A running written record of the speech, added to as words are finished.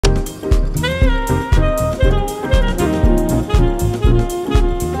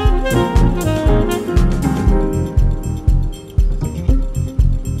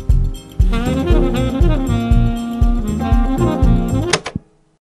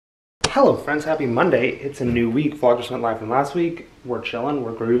Hello friends, happy Monday. It's a new week. Vlog just went live from last week. We're chilling,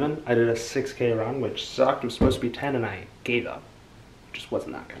 we're grooving. I did a 6K run, which sucked. It was supposed to be 10 and I gave up. Just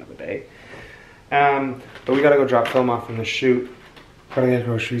wasn't that kind of a day. But we gotta go drop film off from the shoot. Gotta get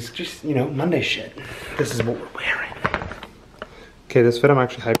groceries, just, you know, Monday shit. This is what we're wearing. Okay, this fit I'm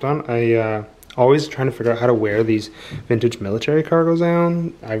actually hyped on. I always trying to figure out how to wear these vintage military cargos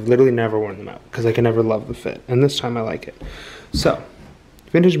down. I've literally never worn them out because I can never love the fit. And this time I like it. So,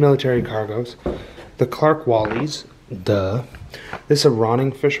 vintage military cargos. The Clark Wallies, duh. This is a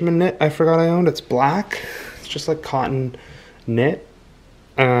Ronning Fisherman knit I forgot I owned. It's black. It's just like cotton knit.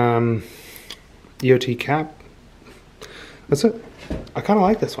 EOT cap. That's it. I kind of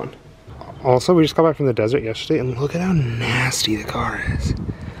like this one. Also, we just got back from the desert yesterday and look at how nasty the car is.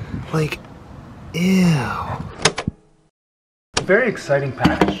 Like, ew. Very exciting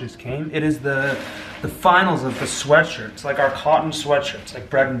package just came. It is the finals of the sweatshirts, like our cotton sweatshirts, like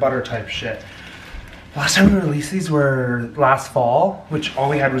bread and butter type shit. Last time we released these were last fall, which all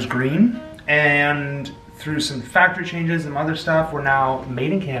we had was green, and through some factory changes and other stuff, we're now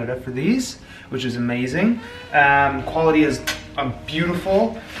made in Canada for these, which is amazing. Quality is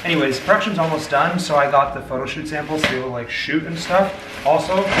beautiful. Anyways, production's almost done, so I got the photo shoot samples to be able to like shoot and stuff.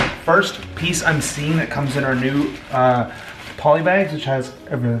 Also, first piece I'm seeing that comes in our new poly bags, which has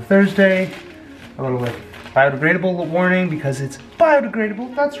every other Thursday, a little like biodegradable warning because it's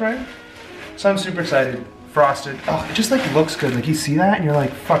biodegradable, that's right. So I'm super excited. Frosted. Oh, it just like looks good. Like you see that and you're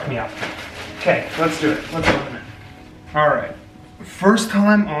like, fuck me up. Okay, let's do it. Let's open it. All right, first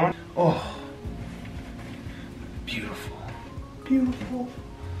time on. Oh, beautiful, beautiful.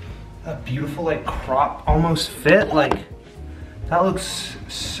 That beautiful like crop almost fit. Like that looks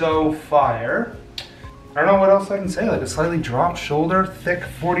so fire. I don't know what else I can say. Like a slightly dropped shoulder, thick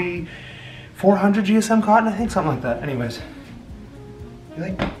 400 GSM cotton, I think, something like that. Anyways, you're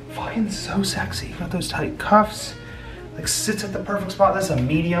like fucking so sexy. You got those tight cuffs. Like sits at the perfect spot. This is a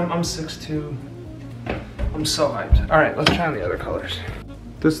medium. I'm 6'2". I'm so hyped. All right, let's try on the other colors.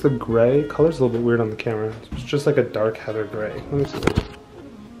 This is the gray. Color's a little bit weird on the camera. It's just like a dark heather gray. Let me see this.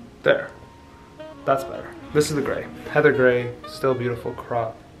 There. That's better. This is the gray. Heather gray, still beautiful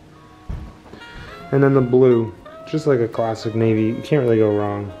crop. And then the blue, just like a classic navy. You can't really go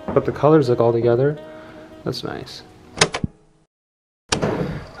wrong. But the colors like all together, that's nice.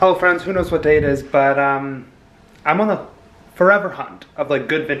 Hello friends, who knows what day it is, but I'm on the forever hunt of like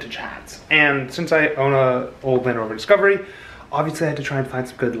good vintage hats. And since I own a old Land Rover Discovery, obviously I had to try and find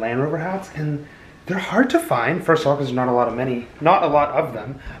some good Land Rover hats, and they're hard to find. First of all, because there's not a lot of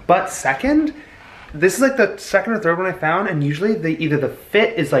them. But second, this is like the second or third one I found, and usually either the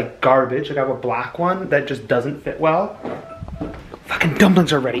fit is like garbage, like I have a black one that just doesn't fit well. Fucking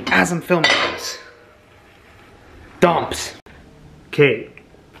dumplings are ready as I'm filming this. Dumps. Okay.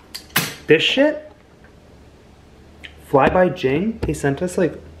 This shit, Fly by Jing, he sent us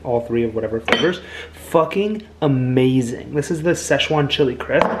like all three of whatever flavors. Fucking amazing. This is the Szechuan chili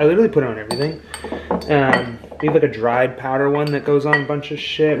crisp. I literally put it on everything. We have like a dried powder one that goes on a bunch of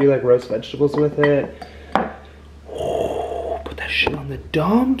shit. We like roast vegetables with it. Oh, put that shit on the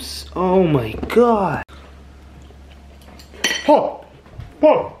dumps. Oh my god. Oh,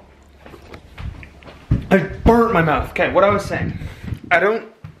 whoa. I burnt my mouth. Okay, what I was saying.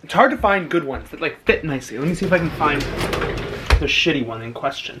 It's hard to find good ones that like fit nicely. Let me see if I can find the shitty one in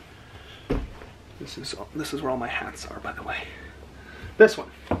question. This is where all my hats are, by the way. This one.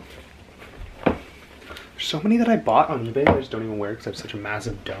 There's so many that I bought on eBay I just don't even wear because I have such a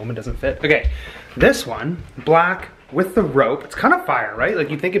massive dome, it doesn't fit. Okay, this one, black with the rope. It's kind of fire, right? Like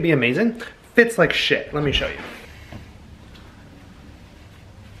you'd think it'd be amazing. Fits like shit. Let me show you.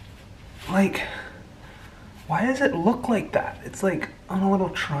 Like, why does it look like that? It's like on a little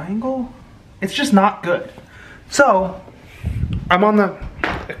triangle. It's just not good. So, I'm on the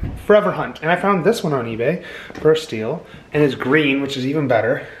forever hunt, and I found this one on eBay for a steal, and it's green, which is even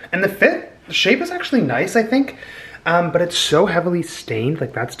better. And the fit, the shape is actually nice, I think, but it's so heavily stained,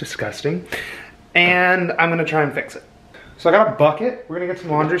 like that's disgusting. And I'm gonna try and fix it. So I got a bucket. We're gonna get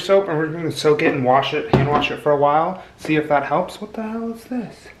some laundry soap, and we're gonna soak it and wash it, hand wash it for a while, see if that helps. What the hell is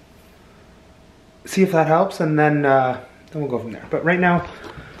this? See if that helps, and then we'll go from there. But right now,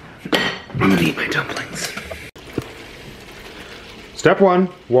 I'm gonna eat my dumplings. Step one,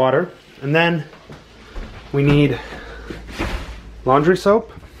 water, and then we need laundry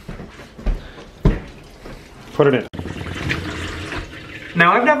soap. Put it in.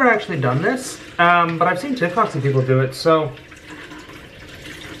 Now, I've never actually done this, but I've seen TikToks of people do it, so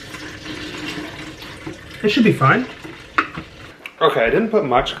it should be fine. Okay, I didn't put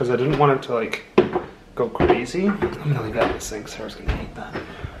much because I didn't want it to like go crazy. I'm gonna leave that in the sink. Sarah's gonna hate that.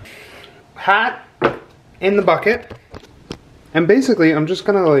 hat in the bucket. And basically, I'm just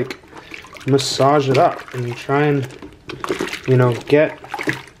gonna like massage it up and try and, you know, get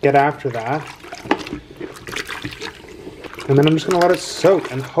after that. And then I'm just gonna let it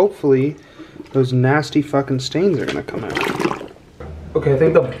soak, and hopefully those nasty fucking stains are gonna come out. Okay, I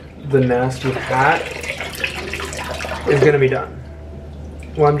think the nasty hat is gonna be done.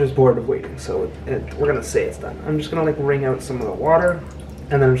 Well, I'm just bored of waiting, so we're gonna say it's done. I'm just gonna like wring out some of the water,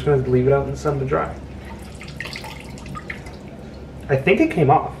 and then I'm just gonna leave it out in the sun to dry. I think it came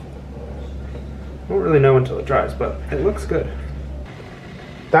off. I won't really know until it dries, but it looks good.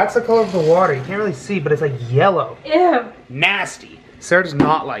 That's the color of the water. You can't really see, but it's like yellow. Ew. Nasty. Sarah does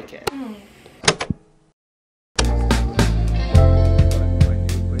not like it.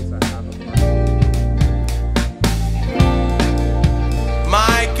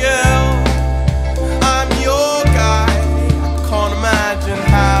 My girl, I'm your guy. I can't imagine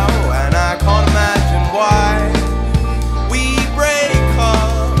how, and I can't imagine why. We break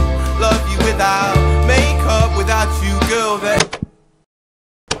up, love you without makeup, without you, girl.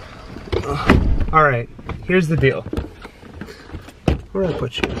 Alright, here's the deal. Where did I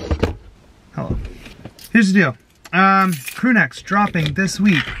put you? Hello. Here's the deal. Crew necks dropping this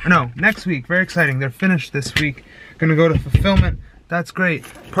week. No, next week. Very exciting. They're finished this week. Gonna go to fulfillment. That's great.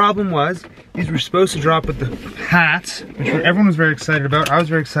 Problem was, these were supposed to drop with the hats, which everyone was very excited about. I was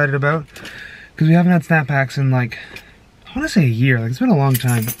very excited about, because we haven't had snapbacks in like, I want to say a year. Like, it's been a long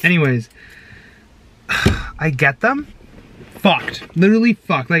time. Anyways, I get them. Fucked. Literally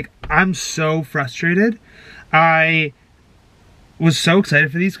fucked. Like, I'm so frustrated. I was so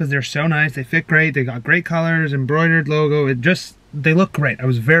excited for these because they're so nice. They fit great. They got great colors, embroidered logo. They look great. I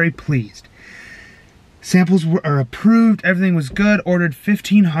was very pleased. Samples are approved. Everything was good. Ordered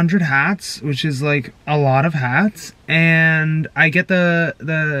 1,500 hats, which is like a lot of hats. And I get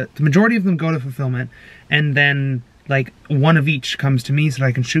the majority of them go to fulfillment, and then like one of each comes to me so that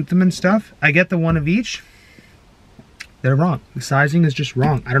I can shoot them and stuff. I get the one of each. They're wrong. The sizing is just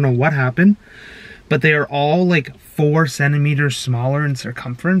wrong. I don't know what happened, but they are all like 4 centimeters smaller in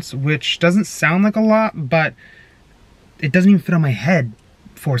circumference, which doesn't sound like a lot, but it doesn't even fit on my head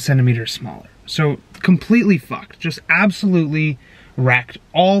 4 centimeters smaller. So completely fucked. Just absolutely wrecked.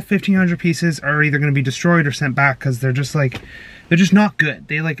 All 1,500 pieces are either going to be destroyed or sent back because they're just like, they're just not good.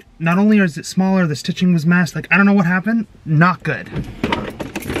 They like, not only is it smaller, the stitching was messed. Like, I don't know what happened. Not good.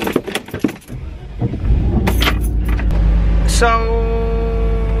 So,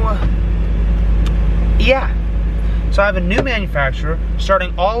 yeah. So I have a new manufacturer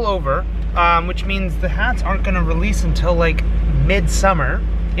starting all over, which means the hats aren't going to release until like mid-summer.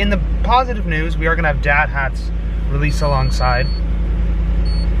 In the positive news, we are going to have dad hats release alongside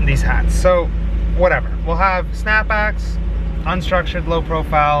these hats. So, whatever. We'll have snapbacks, unstructured, low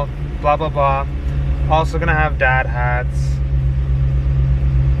profile, blah, blah, blah. Also going to have dad hats.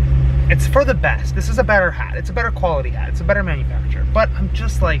 It's for the best. This is a better hat. It's a better quality hat. It's a better manufacturer. But I'm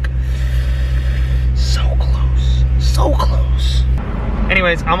just like, so close. So close.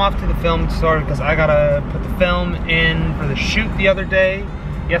 Anyways, I'm off to the film store because I gotta put the film in for the shoot the other day.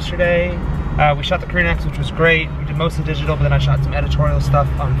 Yesterday, we shot the crew necks, which was great. We did mostly digital, but then I shot some editorial stuff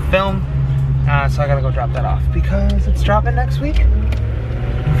on film. So I gotta go drop that off because it's dropping next week.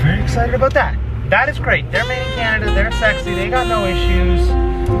 We're very excited about that. That is great. They're made in Canada. They're sexy. They got no issues.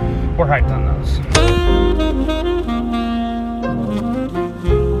 We're hyped on those.